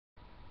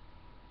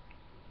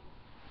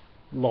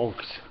log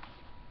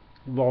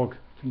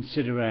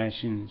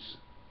considerations,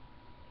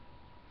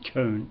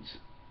 current.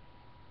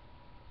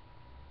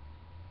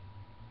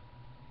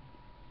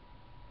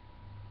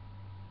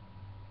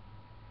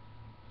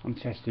 I'm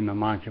testing my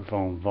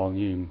microphone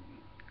volume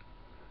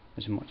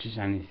as much as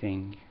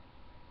anything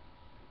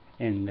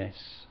in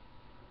this,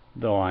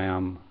 though I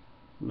am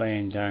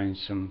laying down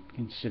some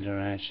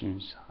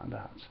considerations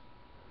that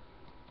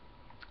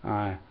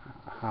I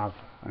have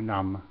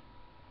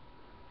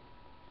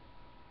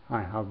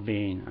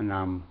been and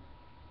am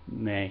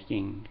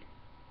making.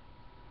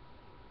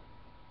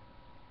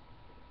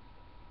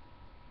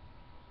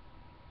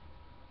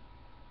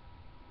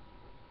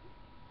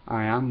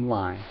 I am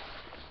life,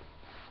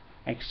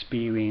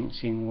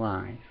 experiencing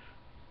life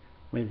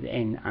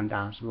within and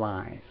as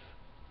life,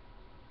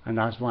 and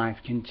as life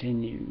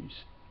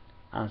continues,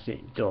 as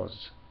it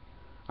does,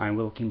 I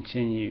will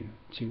continue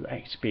to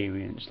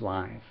experience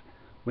life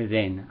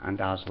within and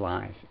as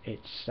life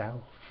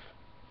itself.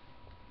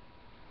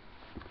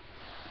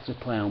 It's a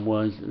play on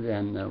words at the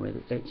end there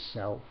with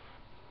itself.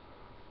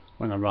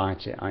 When I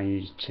write it, I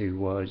use two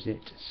words,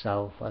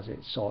 itself, as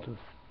it sort of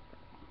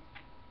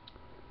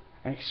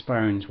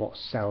expounds what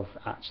self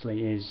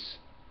actually is.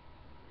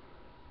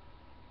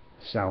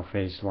 Self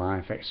is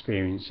life,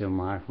 experiencing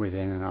life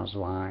within and as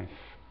life.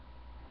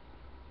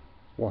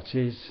 What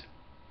is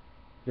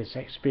this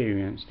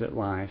experience that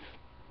life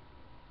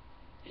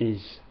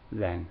is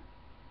then?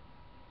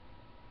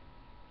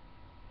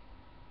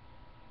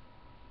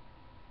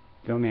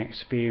 The only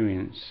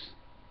experience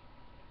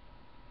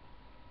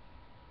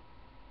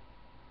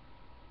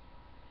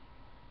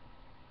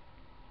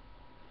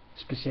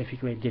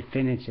specifically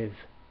definitively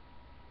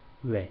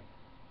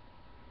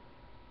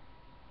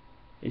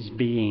is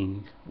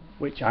being,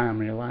 which I am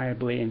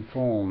reliably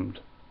informed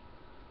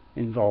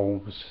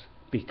involves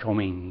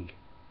becoming.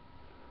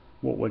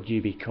 What would you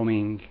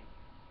becoming?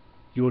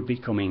 You would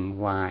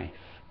becoming life,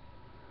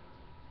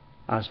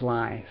 as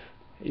life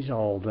is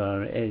all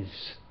there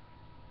is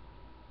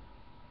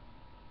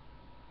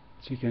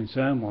to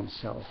concern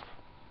oneself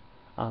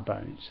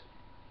about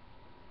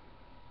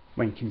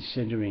when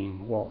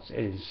considering what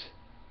is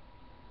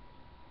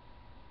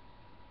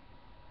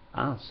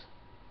as.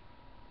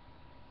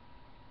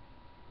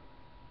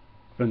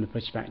 From the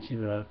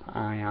perspective of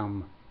I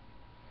am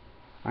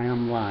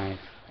life,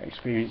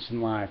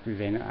 experiencing life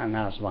within and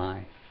as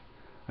life,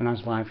 and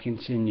as life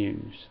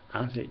continues,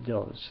 as it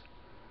does,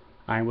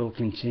 I will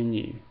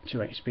continue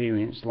to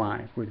experience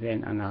life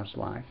within and as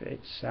life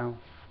itself.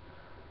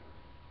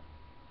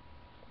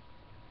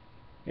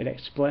 It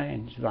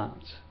explains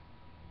that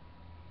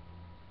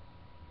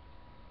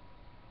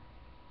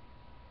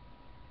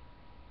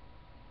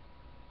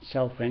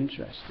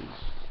self-interest is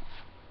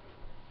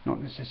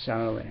not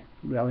necessarily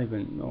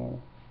relevant,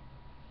 though.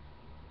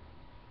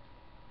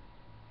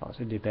 That's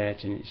a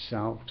debate in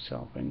itself,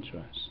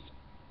 self-interest,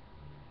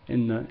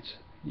 in that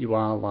you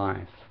are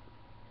life,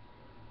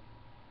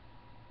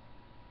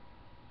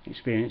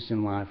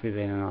 experiencing life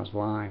within and as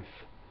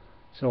life.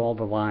 So all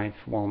the life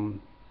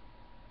one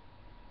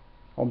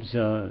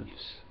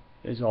observes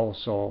is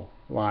also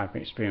life,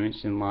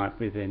 experiencing life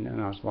within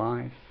and as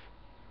life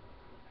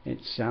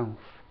itself.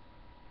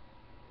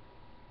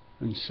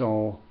 And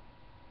so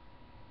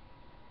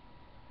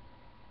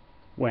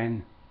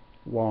when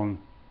one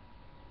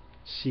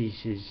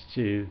ceases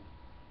to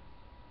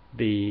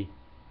be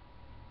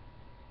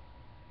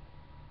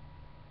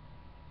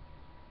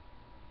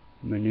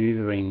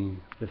manoeuvring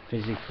the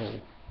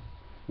physical,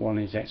 one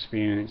is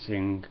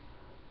experiencing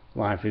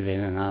life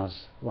within and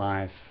as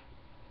life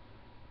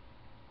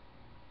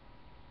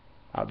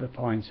at the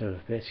point of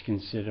this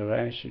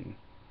consideration.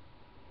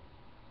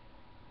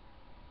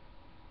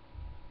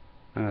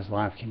 And as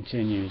life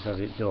continues, as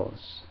it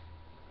does,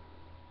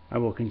 I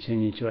will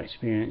continue to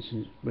experience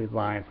with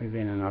life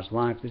within and as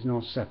life. There's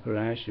no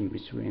separation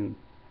between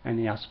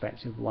any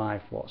aspect of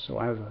life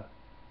whatsoever.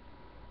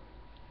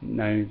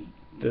 Now,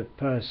 the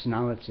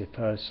personality,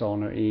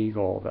 persona,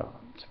 ego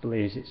that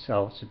believes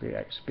itself to be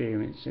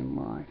experiencing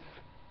life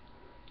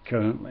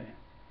currently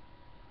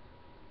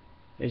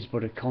is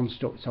but a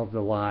construct of the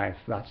life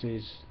that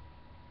is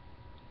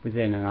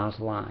within and as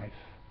life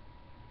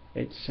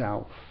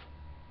itself,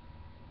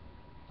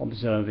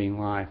 observing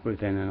life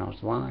within and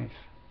as life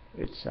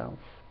itself.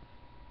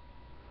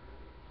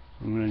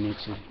 I'm going to need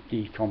to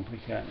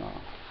decomplicate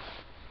that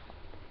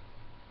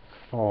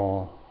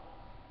for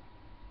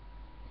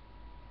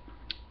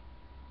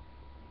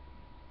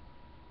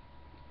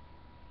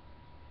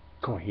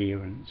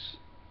coherence.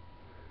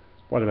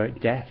 What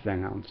about death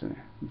then, Anthony?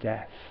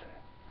 Death.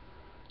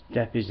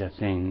 Death is a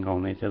thing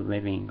only the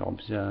living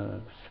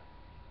observe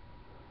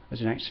as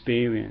an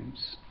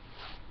experience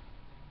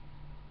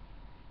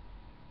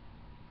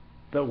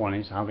that one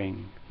is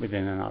having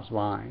within and as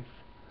life.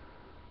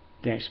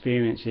 The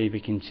experience either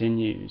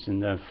continues,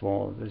 and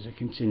therefore there's a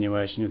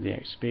continuation of the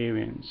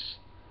experience,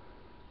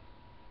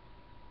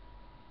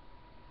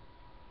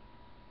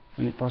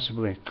 and it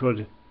possibly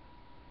could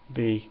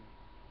be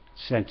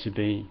said to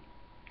be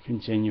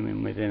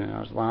continuing within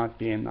and as life,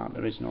 being that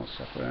there is no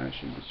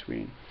separation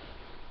between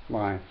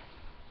life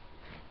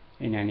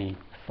in any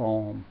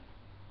form,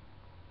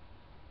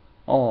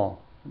 or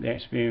the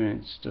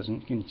experience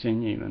doesn't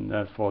continue and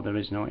therefore there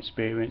is no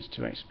experience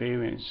to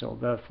experience, so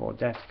therefore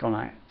death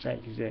cannot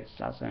exist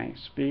as an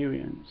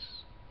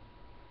experience.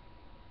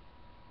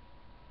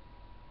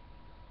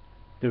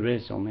 There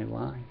is only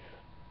life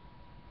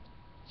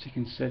to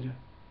consider,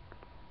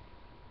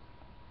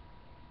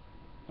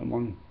 and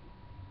one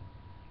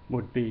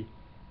would be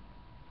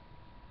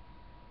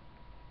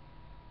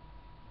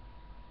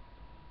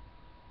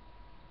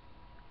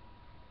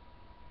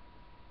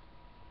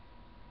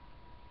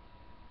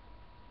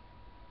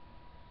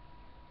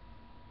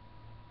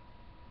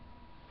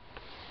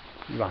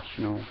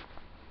rational.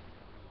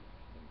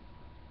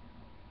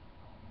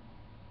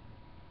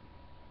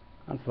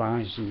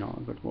 Advised is not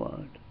a good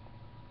word.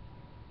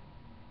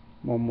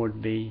 One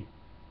would be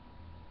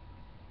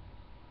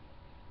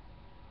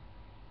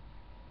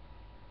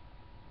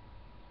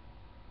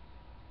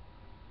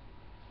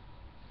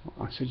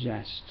I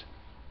suggest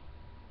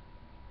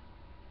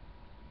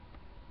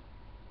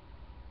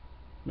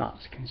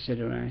that's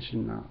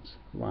consideration,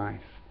 that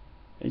life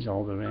is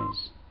all there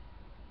is.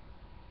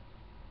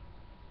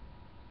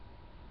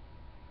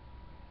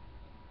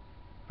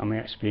 And we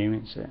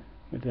experience it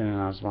within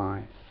our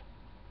life.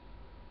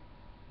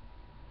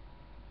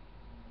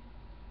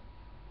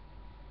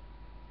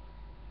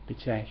 Be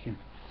taken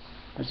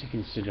as a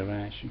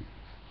consideration.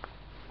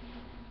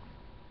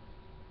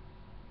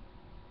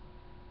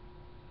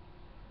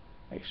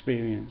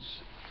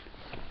 Experience,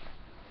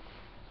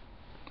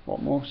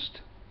 what most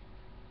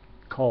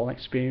call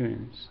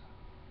experience,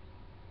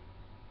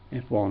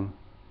 if one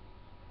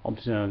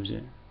observes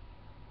it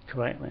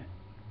correctly,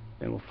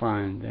 they will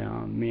find they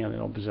are merely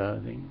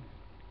observing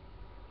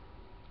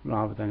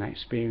rather than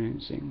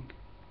experiencing.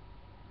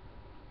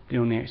 The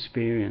only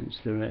experience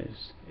there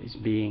is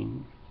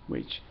being,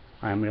 which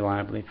I am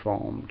reliably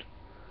formed,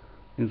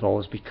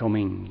 involves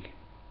becoming,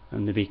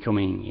 and the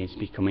becoming is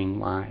becoming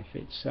life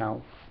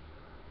itself.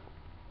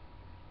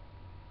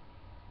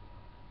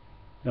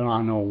 There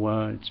are no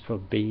words for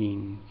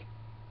being.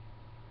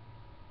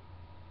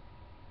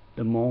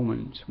 The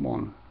moment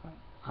one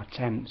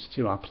attempts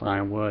to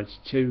apply words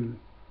to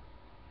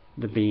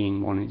the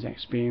being one is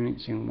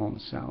experiencing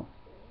oneself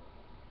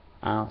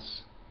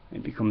as,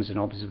 it becomes an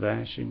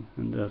observation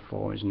and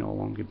therefore is no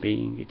longer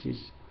being. It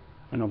is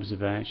an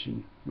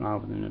observation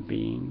rather than a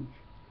being,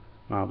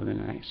 rather than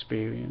an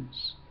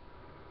experience.